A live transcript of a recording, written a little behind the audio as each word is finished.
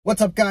What's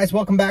up, guys?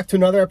 Welcome back to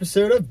another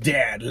episode of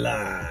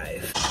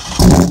Dadlife.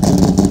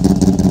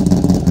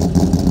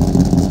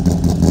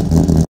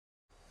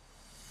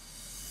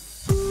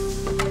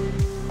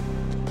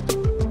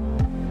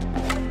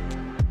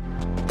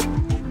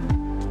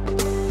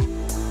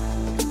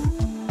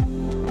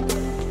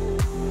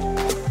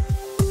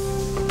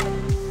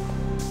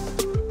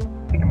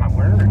 Think of my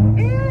words.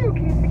 Ew,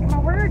 can't think of my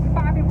words,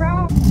 Bobby,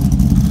 bro.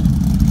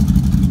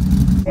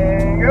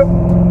 And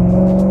go.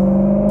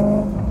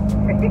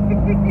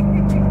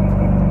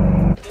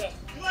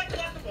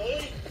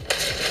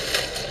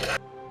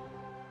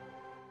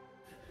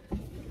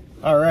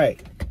 All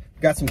right,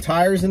 got some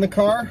tires in the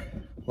car.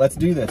 Let's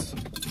do this.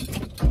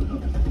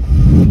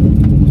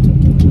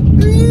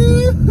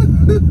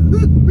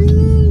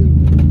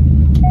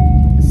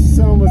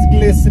 Sun was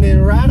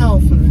glistening right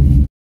off of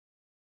it.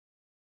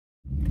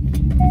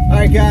 All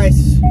right,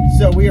 guys,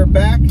 so we are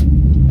back.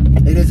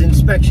 It is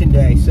inspection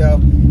day, so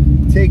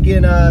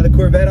taking the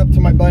Corvette up to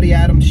my buddy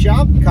Adam's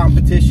shop,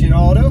 Competition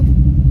Auto,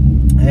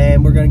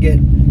 and we're gonna get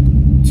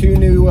two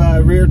new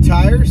rear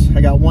tires.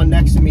 I got one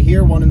next to me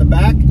here, one in the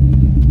back.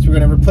 So we're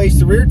gonna replace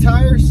the rear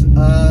tires,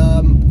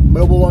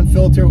 Mobil 1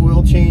 filter,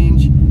 oil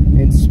change,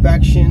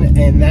 inspection,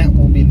 and that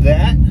will be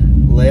that.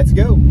 Let's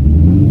go.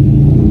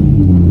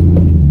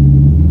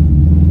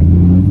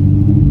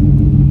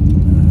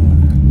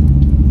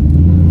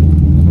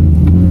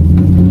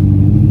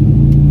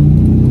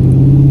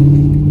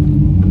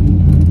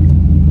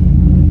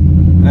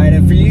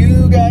 For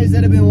you guys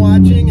that have been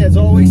watching, as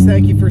always,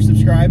 thank you for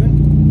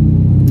subscribing.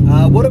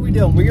 What are we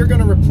doing? We are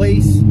going to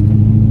replace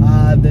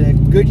the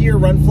Goodyear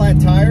run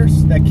flat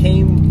tires that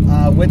came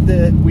with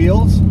the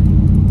wheels.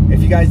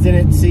 If you guys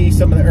didn't see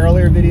some of the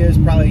earlier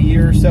videos, probably a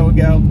year or so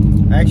ago,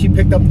 I actually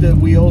picked up the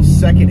wheels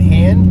second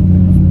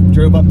hand,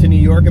 drove up to New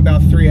York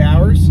about 3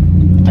 hours.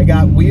 I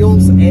got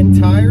wheels and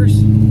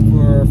tires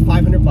for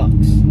 500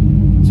 bucks.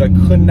 So I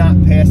could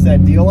not pass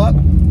that deal up.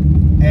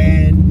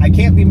 And I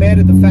can't be mad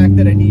at the fact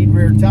that I need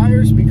rear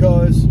tires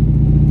because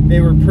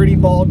they were pretty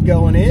bald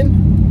going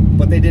in,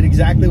 but they did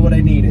exactly what I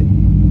needed.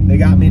 They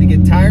got me to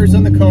get tires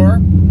on the car,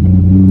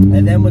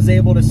 and then was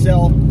able to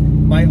sell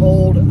my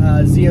old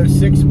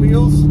Z06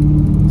 wheels.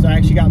 So I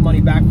actually got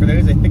money back for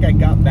those. I think I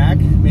got back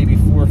maybe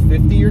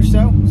 $450 or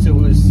so. So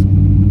it was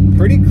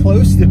pretty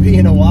close to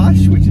being a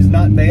wash, which is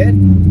not bad.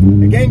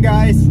 Again,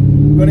 guys,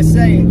 I'm gonna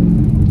say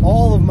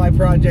all of my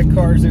project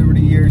cars over the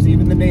years,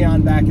 even the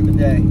Neon back in the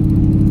day,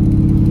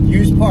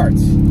 used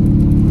parts.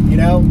 You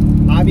know,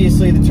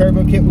 obviously the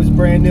turbo kit was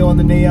brand new on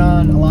the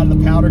Neon. A lot of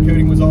the powder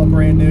coating was all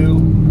brand new.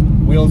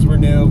 Wheels were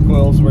new,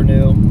 coils were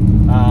new.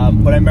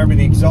 But I remember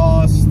the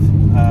exhaust,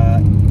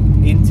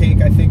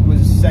 intake I think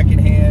was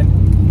secondhand.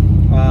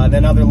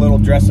 Then other little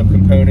dress-up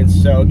components.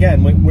 So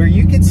again, where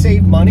you could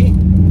save money,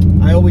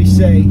 I always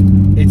say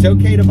it's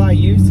okay to buy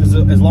used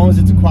as long as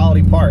it's a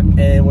quality part.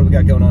 And what do we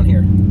got going on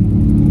here?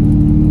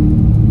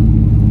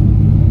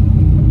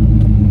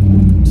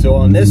 So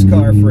on this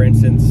car, for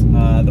instance,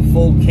 the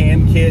full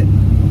cam kit,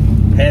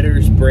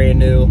 headers brand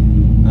new.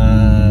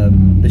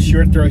 The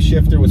short throw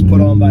shifter was put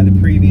on by the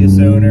previous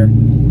owner.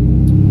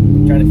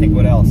 I'm trying to think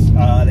what else.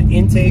 The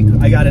intake,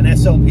 I got an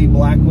SLP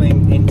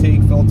Blackwing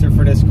intake filter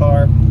for this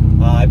car.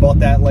 I bought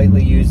that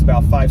lightly used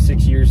about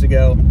 5-6 years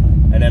ago,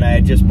 and then I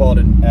had just bought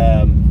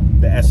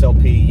the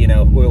SLP, you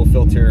know, oil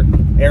filter,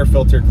 air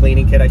filter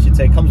cleaning kit, I should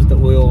say. It comes with the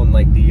oil and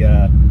like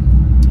the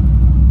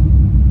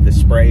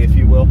spray, if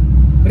you will.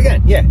 But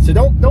again, yeah, so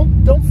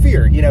don't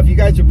fear. You know, if you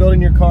guys are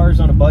building your cars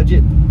on a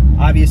budget,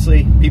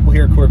 obviously people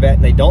hear Corvette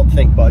and they don't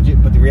think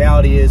budget, but the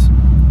reality is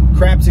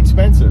crap's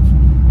expensive.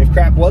 If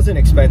crap wasn't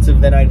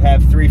expensive, then I'd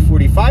have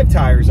 345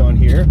 tires on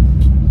here,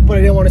 but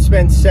I didn't want to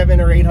spend $700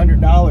 or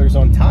 $800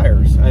 on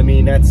tires. I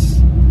mean, that's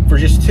for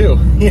just two,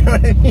 you know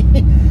what I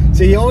mean?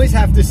 So you always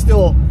have to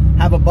still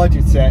have a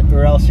budget set,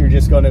 or else you're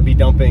just going to be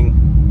dumping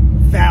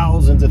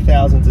thousands of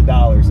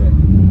dollars in.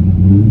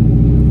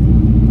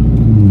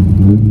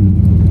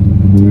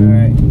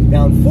 Alright,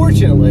 now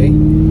unfortunately,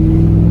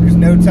 there's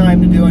no time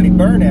to do any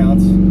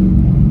burnouts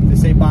to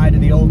say bye to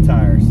the old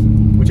tires,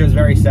 which I was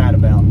very sad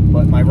about.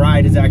 But my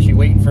ride is actually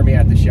waiting for me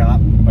at the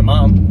shop. My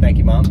mom, thank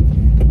you, Mom.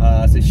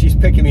 So she's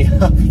picking me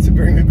up to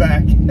bring me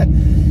back.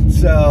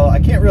 So I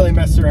can't really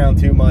mess around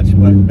too much,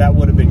 but that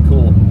would have been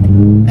cool.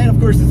 And of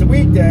course, it's a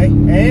weekday,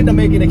 and I'm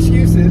making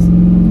excuses,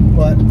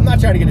 but I'm not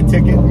trying to get a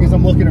ticket because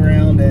I'm looking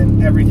around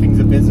and everything's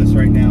a business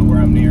right now where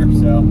I'm near,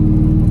 so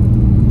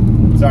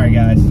sorry,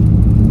 guys.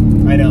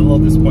 I know, I'm a little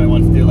disappointed. I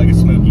wanted to do like a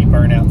smoky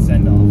burnout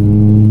send-off.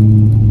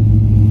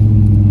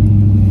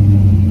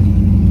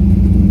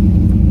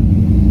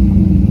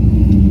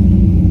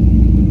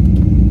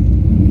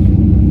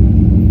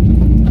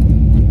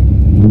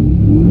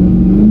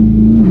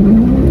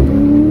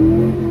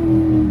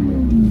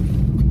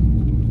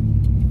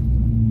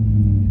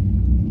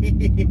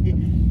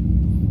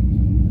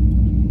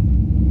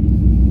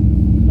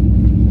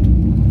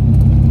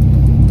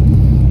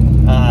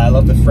 I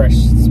love the fresh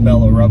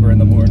smell of rubber in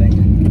the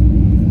morning.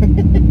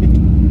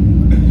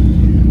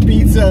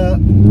 Beats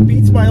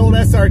beats my old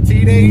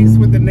SRT days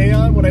with the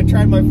neon when I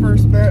tried my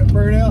first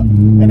burnout,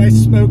 and I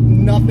smoked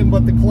nothing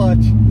but the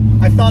clutch.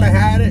 I thought I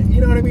had it,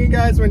 you know what I mean,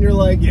 guys? When you're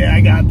like, yeah,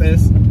 I got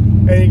this,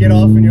 and you get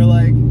off and you're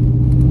like,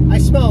 I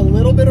smell a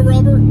little bit of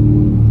rubber,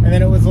 and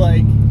then it was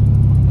like,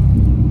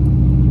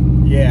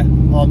 yeah,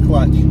 all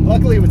clutch.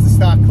 Luckily, it was a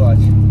stock clutch,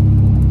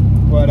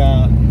 but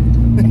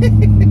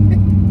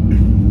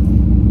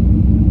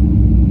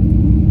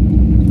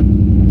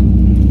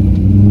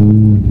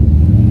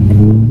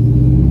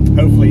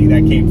hopefully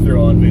that came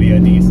through on video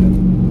decent.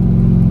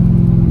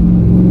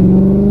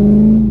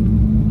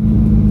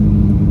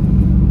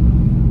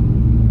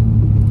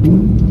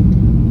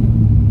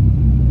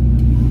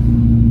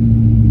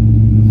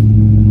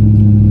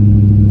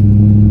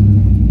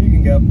 You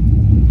can go.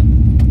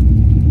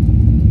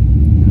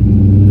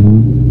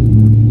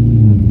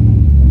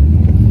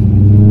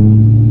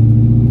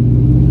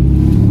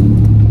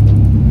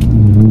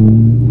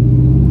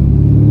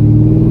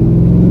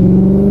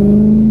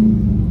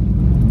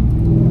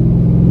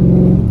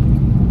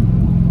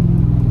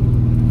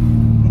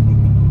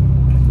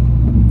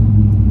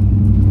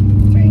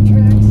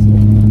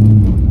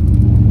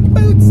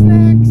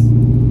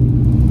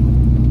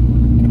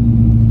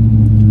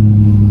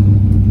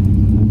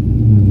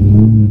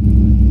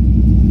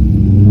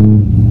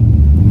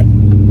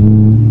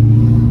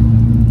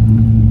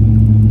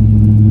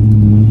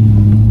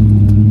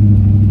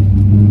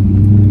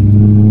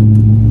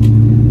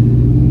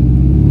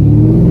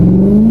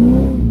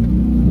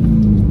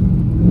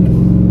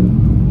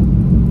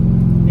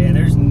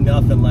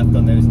 Left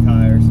on those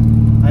tires.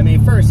 I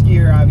mean, first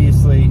gear,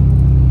 obviously,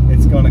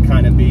 it's going to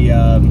kind of be,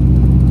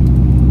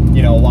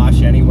 you know, a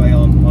wash anyway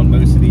on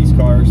most of these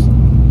cars.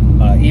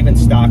 Even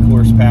stock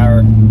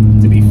horsepower,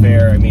 to be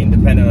fair. I mean,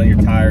 depending on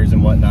your tires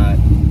and whatnot,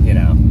 you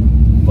know.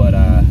 But,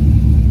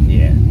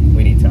 yeah,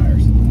 we need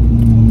tires.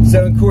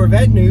 So, in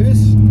Corvette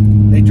news,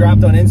 they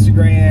dropped on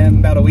Instagram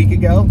about a week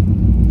ago,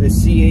 the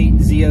C8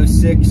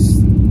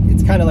 Z06.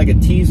 It's kind of like a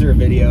teaser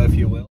video, if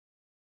you will.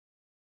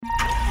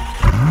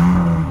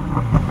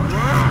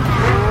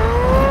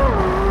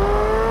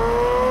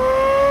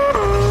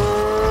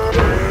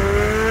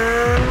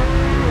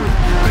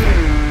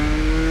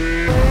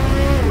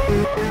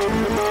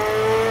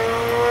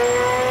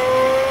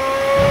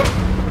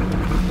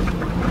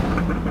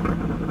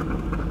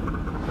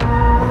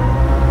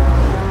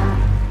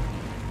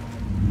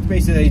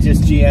 Basically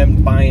just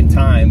GM buying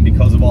time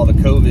because of all the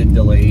COVID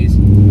delays.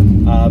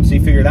 So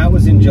you figure that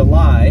was in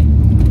July,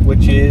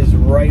 which is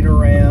right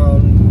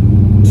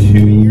around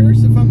 2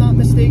 years, if I'm not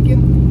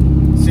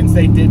mistaken, since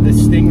they did the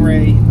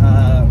Stingray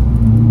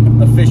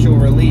official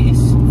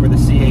release for the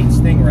C8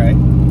 Stingray,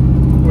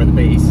 or the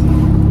base.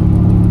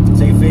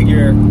 So you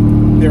figure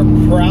they're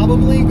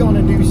probably going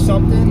to do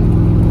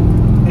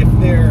something, if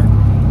they're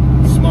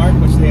smart,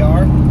 which they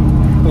are,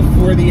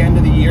 before the end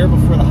of the year,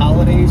 before the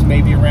holidays,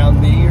 maybe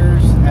around New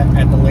Year's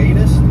at the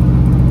latest,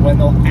 when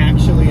they'll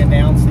actually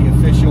announce the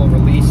official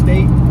release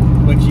date,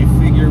 which you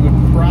figure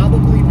would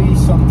probably be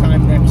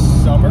sometime next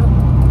summer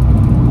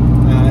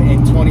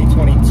in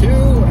 2022,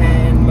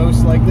 and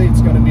most likely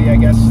it's going to be, I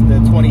guess, the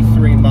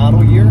 23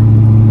 model year,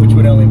 which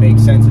would only make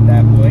sense at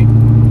that point.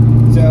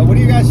 So what are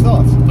you guys'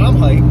 thoughts? I'm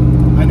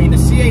hyped. I mean, the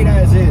C8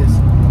 as is.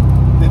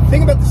 The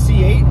thing about the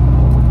C8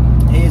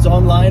 is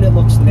online it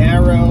looks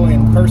narrow,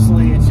 and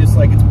personally it's just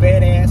like, it's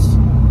badass,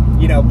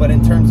 you know, but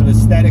in terms of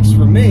aesthetics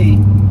for me,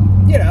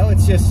 you know,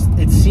 it's just,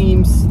 it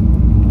seems,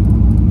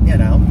 you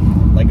know,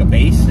 like a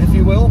base, if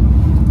you will.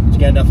 Which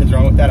again, nothing's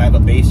wrong with that. I have a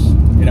base,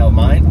 you know, of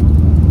mine,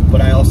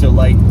 but I also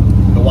like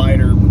the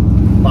wider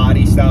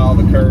body style,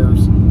 the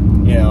curves,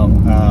 you know,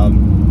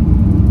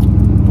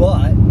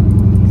 but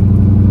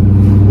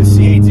the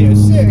C8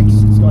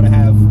 Z06 is going to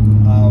have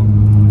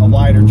a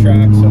wider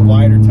track, so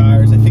wider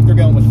tires. I think they're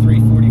going with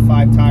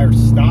 345 tires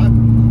stock,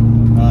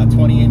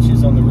 20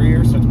 inches on the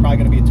rear, so it's probably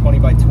going to be a 20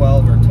 by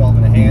 12 or 12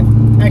 and a half.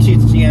 Actually,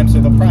 it's GM, so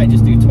they'll probably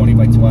just do 20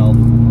 by 12.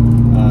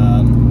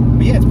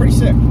 But yeah, it's pretty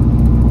sick.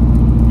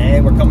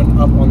 And we're coming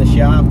up on the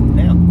shop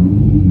now.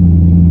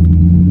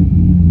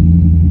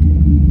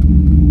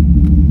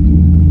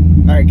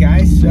 Alright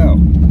guys, so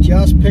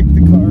just picked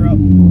the car up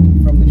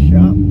from the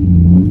shop.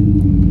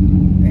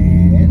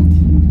 And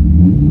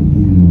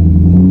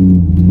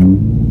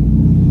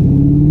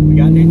we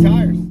got new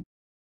tires.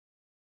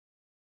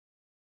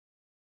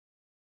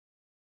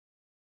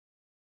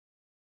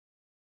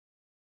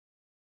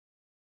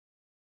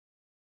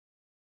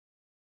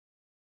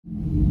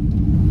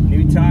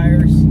 New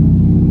tires.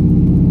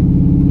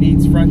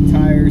 Needs front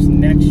tires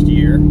next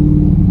year,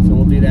 so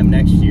we'll do them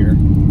next year.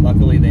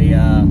 Luckily, they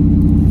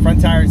front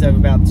tires have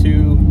about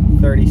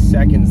 30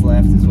 seconds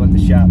left, is what the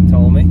shop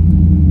told me.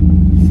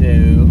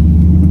 So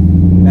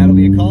that'll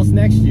be a cost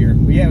next year.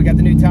 But yeah, we got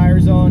the new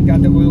tires on,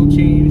 got the oil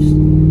changed.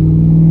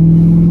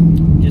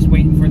 Just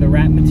waiting for the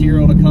wrap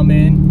material to come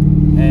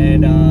in,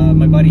 and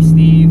my buddy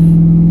Steve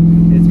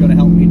is going to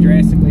help me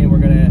drastically, and we're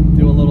going to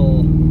do a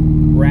little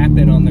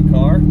wrapping on the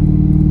car.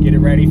 Get it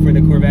ready for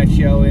the Corvette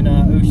show in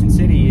Ocean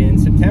City in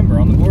September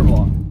on the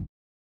boardwalk.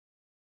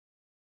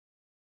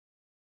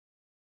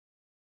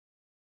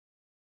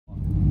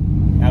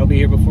 be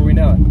here before we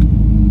know it.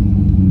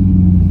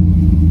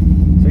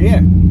 So yeah,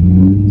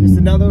 just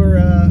another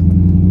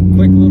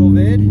quick little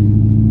vid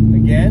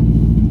again.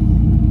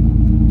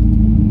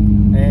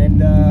 And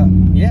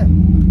yeah.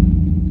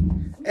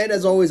 And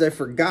as always, I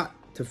forgot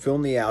to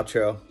film the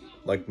outro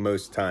like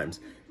most times.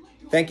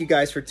 Thank you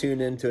guys for tuning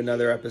in to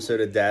another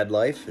episode of Dad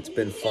Life. It's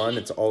been fun.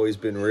 It's always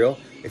been real.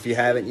 If you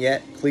haven't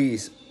yet,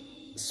 please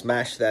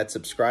smash that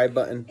subscribe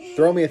button.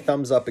 Throw me a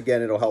thumbs up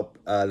again. It'll help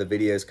the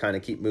videos kind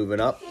of keep moving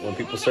up when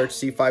people search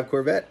C5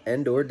 Corvette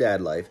and or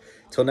Dad Life.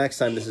 Till next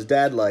time, this is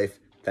Dad Life.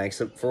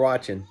 Thanks for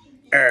watching.